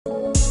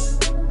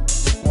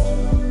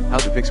How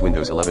to fix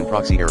Windows 11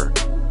 proxy error.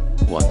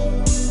 1.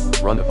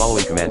 Run the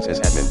following commands as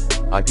admin.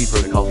 IP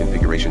protocol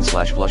configuration /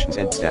 flush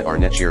and stat r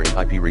netshare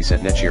and IP reset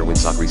netshare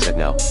winsock reset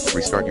now.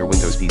 Restart your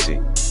Windows PC.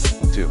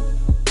 2.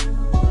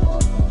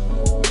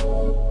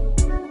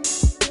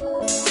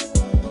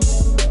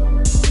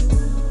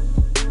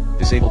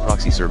 Disable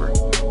proxy server.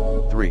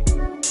 3.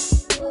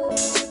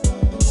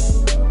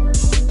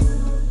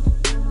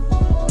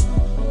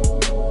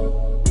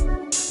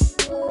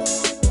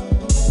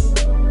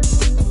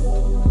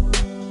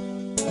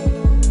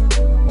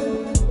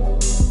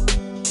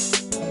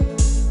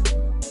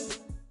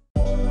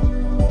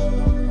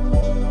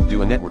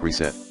 Do a network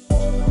reset.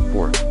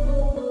 4.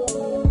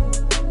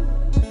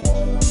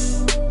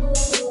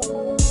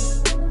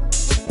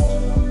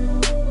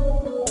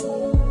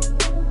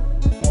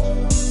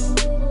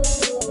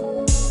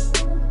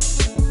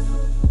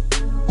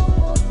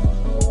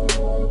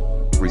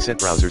 Reset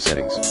browser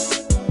settings.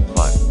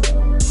 5.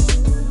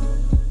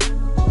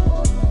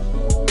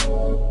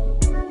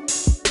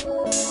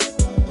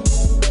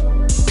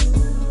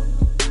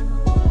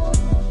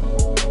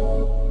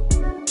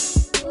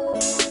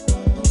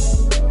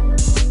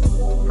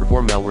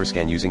 Perform malware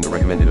scan using the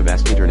recommended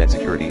Avast Internet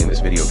Security in this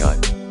video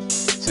guide.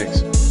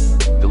 6.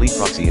 Delete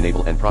proxy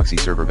enable and proxy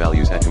server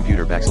values at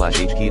computer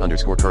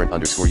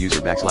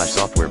 /hkey_current_user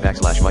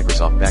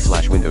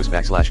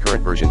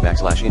 /software/Microsoft/Windows/current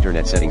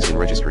version/internet settings in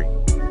registry.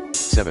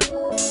 7.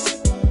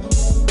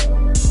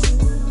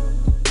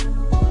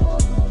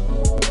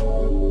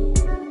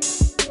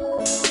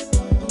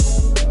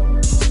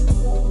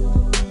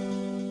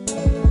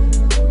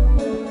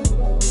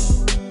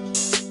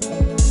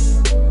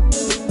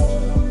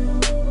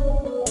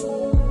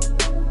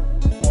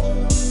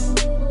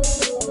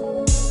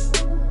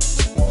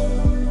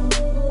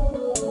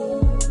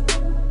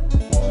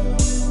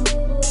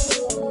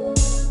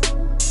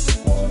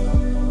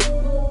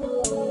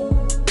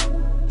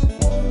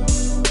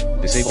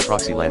 Disable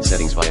proxy LAN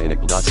settings via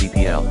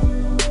initl.cpl.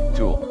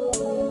 Tool.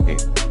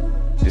 8.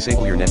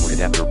 Disable your network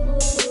adapter.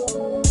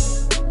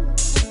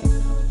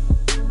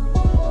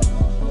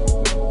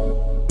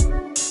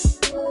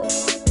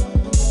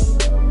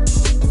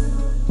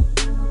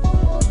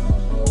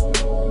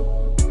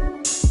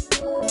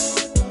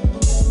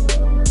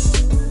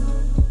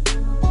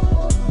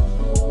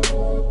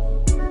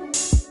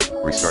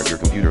 Restart your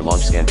computer.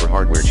 Launch scan for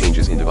hardware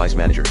changes in Device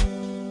Manager.